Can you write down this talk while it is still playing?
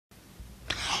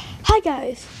Hi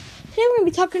guys, today we're going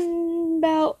to be talking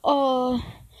about Call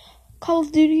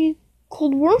of Duty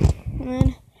Cold War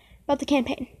and about the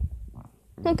campaign.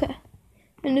 Okay,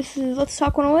 and this is Let's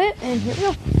Talk 108, and here we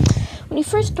go. When you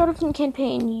first start off in the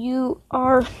campaign, you're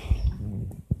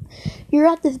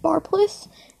at this bar place,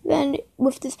 then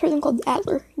with this person called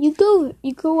Adler. You go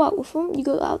out with him, you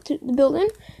go out to the building,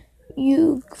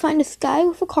 you find this guy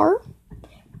with a car,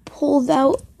 pulls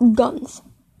out guns.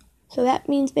 So that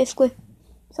means basically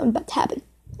something's about to happen.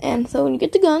 And so when you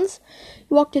get the guns,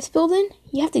 you walk to this building,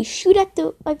 you have to shoot at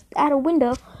a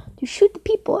window to shoot the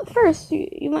people. At first,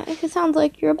 you might make it sound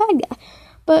like you're a bad guy,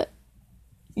 but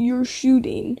you're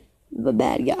shooting the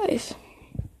bad guys.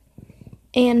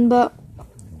 But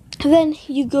then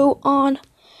you go on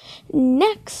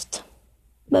next.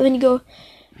 But then you go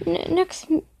next.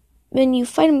 Then you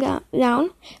fight him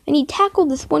down, and you tackle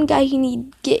this one guy you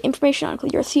need to get information on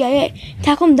because you're a CIA.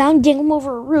 Tackle him down, dangle him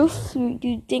over a roof.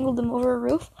 You dangled him over a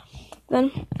roof.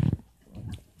 Then,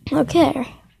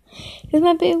 okay, this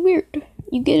might be weird.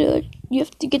 You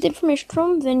have to get the information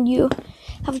from him. Then you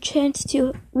have a chance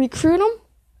to recruit him,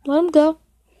 let him go,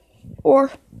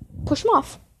 or push him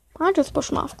off. I just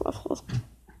push him off, but I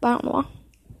don't know why.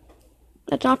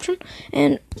 That's an option.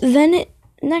 And then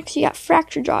next, you got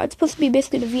Fracture Jaw. It's supposed to be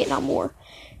basically the Vietnam War.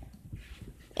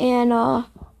 And,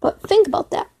 but think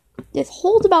about that. Just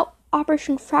hold about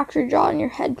Operation Fracture Jaw in your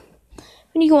head.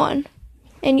 When you go on,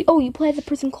 and you play as a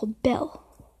person called Bell.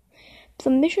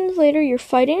 Some missions later, you're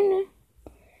fighting.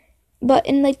 But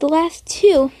in, the last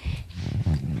two,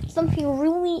 something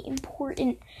really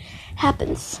important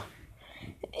happens.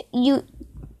 In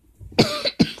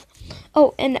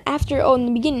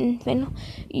the beginning, then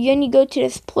you go to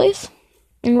this place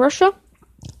in Russia,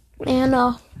 and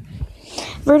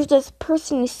there's this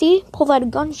person you see, pulls out a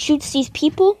gun, shoots these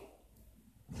people.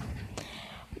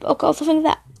 Okay, also think of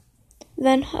that.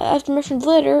 Then, after missions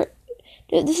later,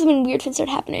 this is when weird things start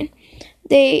happening.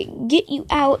 They get you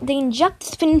out, they inject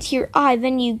spin into your eye,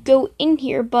 then you go in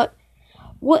here, but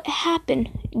what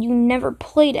happened? You never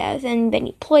played as, and then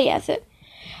you play as it.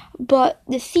 But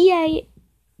the CIA,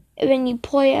 when you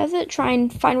play as it, try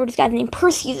and find where this guy's name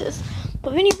Perseus is.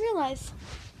 But then you realize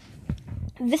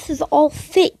this is all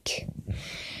fake.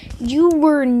 You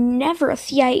were never a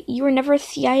CIA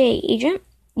agent.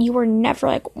 You were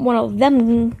never one of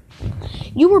them.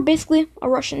 You were basically a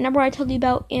Russian. Remember what I told you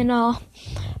about in the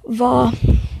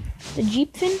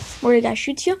Jeep thing where the guy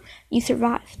shoots you? You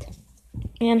survived.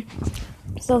 And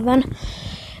so then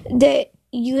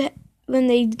when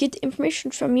they get the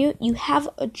information from you, you have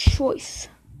a choice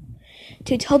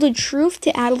to tell the truth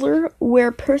to Adler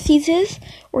where Perseus is,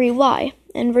 or you lie.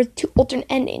 And there's two alternate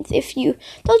endings. If you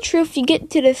tell the truth, you get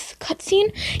to this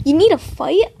cutscene. You need a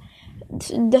fight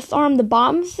to disarm the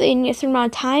bombs in a certain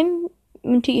amount of time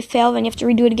until you fail, then you have to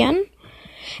redo it again.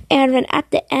 And then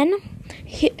at the end,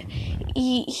 he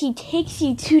takes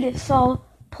you to this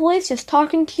place, just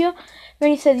talking to you. Then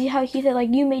he said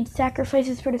you made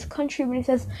sacrifices for this country, but he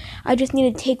says, you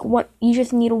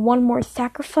just need one more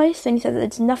sacrifice, and he says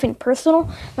it's nothing personal,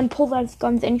 then pulls out his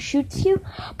guns and shoots you.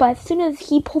 But as soon as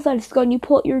he pulls out his gun, you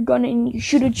pull out your gun and you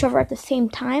shoot each other at the same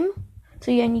time,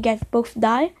 so you guys both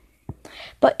die.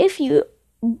 But if you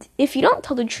don't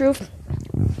tell the truth,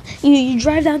 you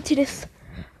drive down to this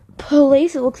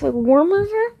place, it looks like War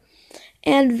River,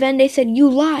 and then they said you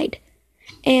lied,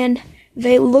 and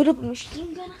they load up a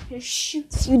machine gun and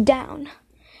shoots you down.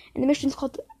 And the mission's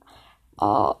called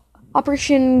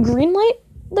Operation Greenlight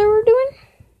they were doing.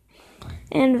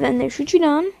 And then they shoot you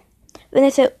down. Then they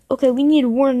said, okay, we need to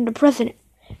warn the president.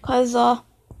 Because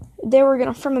they were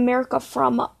going to frame America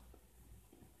from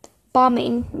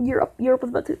bombing Europe. Europe was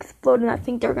about to explode, and I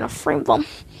think they were going to frame them.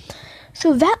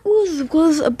 So that was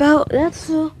about, that's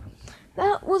an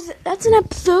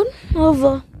episode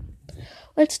of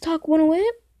Let's Talk 108.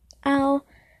 I'll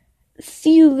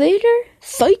see you later.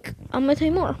 Psych! I'm gonna tell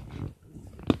you more.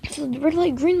 So the red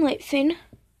light, green light thing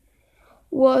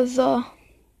was,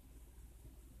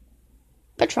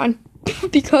 Petron.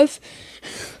 Because,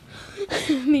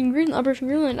 Operation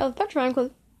Greenlight, that was Petron,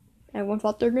 because everyone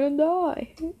thought they were gonna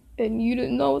die. And you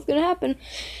didn't know what's gonna happen.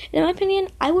 In my opinion,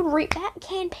 I would rate that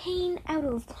campaign out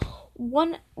of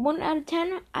 1 out of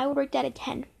 10. I would rate that a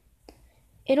 10.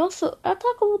 I'll talk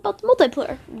a little about the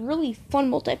multiplayer. Really fun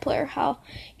multiplayer. How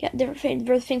you got different things.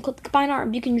 There's a thing called Combined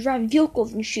Arms. You can drive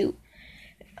vehicles and shoot.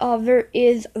 There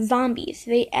is zombies.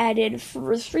 They added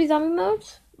 3 zombie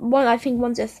modes.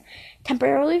 One's just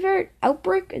temporarily there.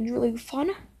 Outbreak is really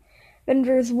fun. Then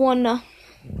there's one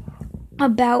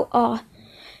about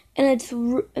and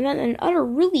then another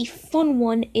really fun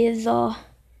one is Die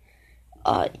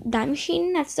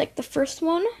Machine. That's the first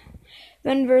one.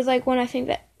 Then there's like one I think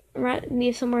that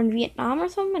maybe somewhere in Vietnam or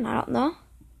something. I don't know.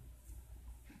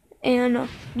 And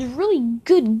it's a really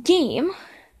good game.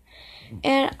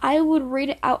 And I would rate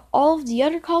it out all of the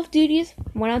other Call of Duties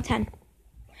 1 out of 10.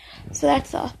 So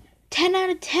that's a 10 out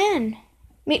of 10.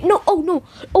 No,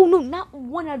 not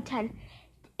 1 out of 10.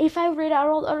 If I rate out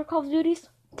all the other Call of Duties,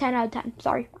 10 out of 10.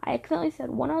 Sorry, I accidentally said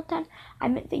 1 out of 10. I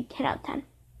meant to say 10 out of 10.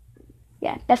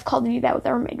 Yeah, best Call of Duty that was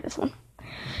ever made, this one.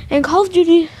 And Call of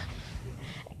Duty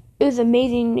is an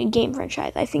amazing game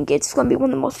franchise. I think it's going to be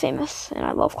one of the most famous, and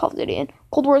I love Call of Duty, and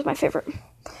Cold War is my favorite.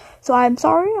 So I'm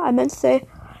sorry, I meant to say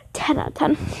 10 out of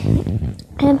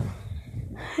 10.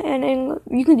 And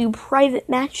you can do private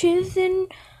matches in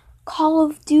Call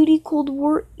of Duty Cold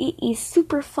War. It is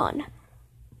super fun.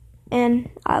 And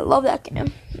I love that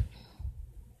game.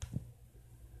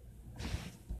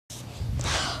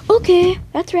 Okay,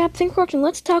 that's a wrap. Thanks for watching.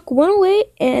 Let's Talk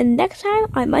 108. And next time,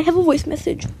 I might have a voice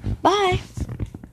message. Bye.